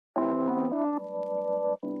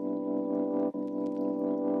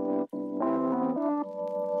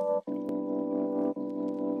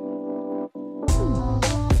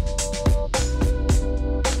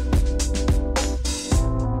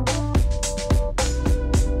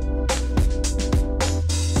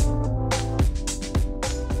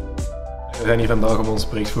zijn hier vandaag om ons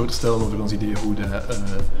project voor te stellen over ons idee hoe de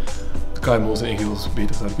KMO's en NGO's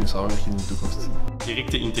beter zouden kunnen samenwerken in de toekomst.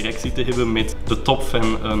 Directe interactie te hebben met de top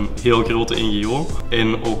van een heel grote NGO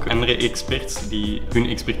en ook andere experts die hun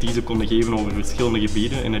expertise konden geven over verschillende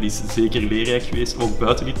gebieden. En dat is zeker leerrijk geweest, ook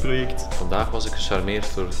buiten dit project. Vandaag was ik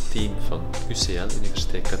gecharmeerd door het team van UCL,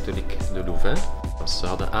 Universiteit Katholieke de Louvain. Ze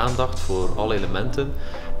hadden aandacht voor alle elementen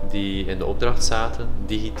die in de opdracht zaten,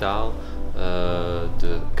 digitaal,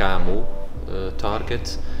 de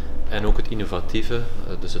KMO-target en ook het innovatieve,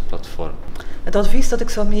 dus het platform. Het advies dat ik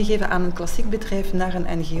zou meegeven aan een klassiek bedrijf naar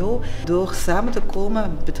een NGO, door samen te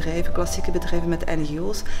komen, klassieke bedrijven met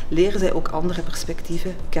NGO's, leren zij ook andere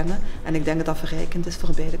perspectieven kennen en ik denk dat dat verrijkend is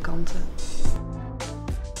voor beide kanten.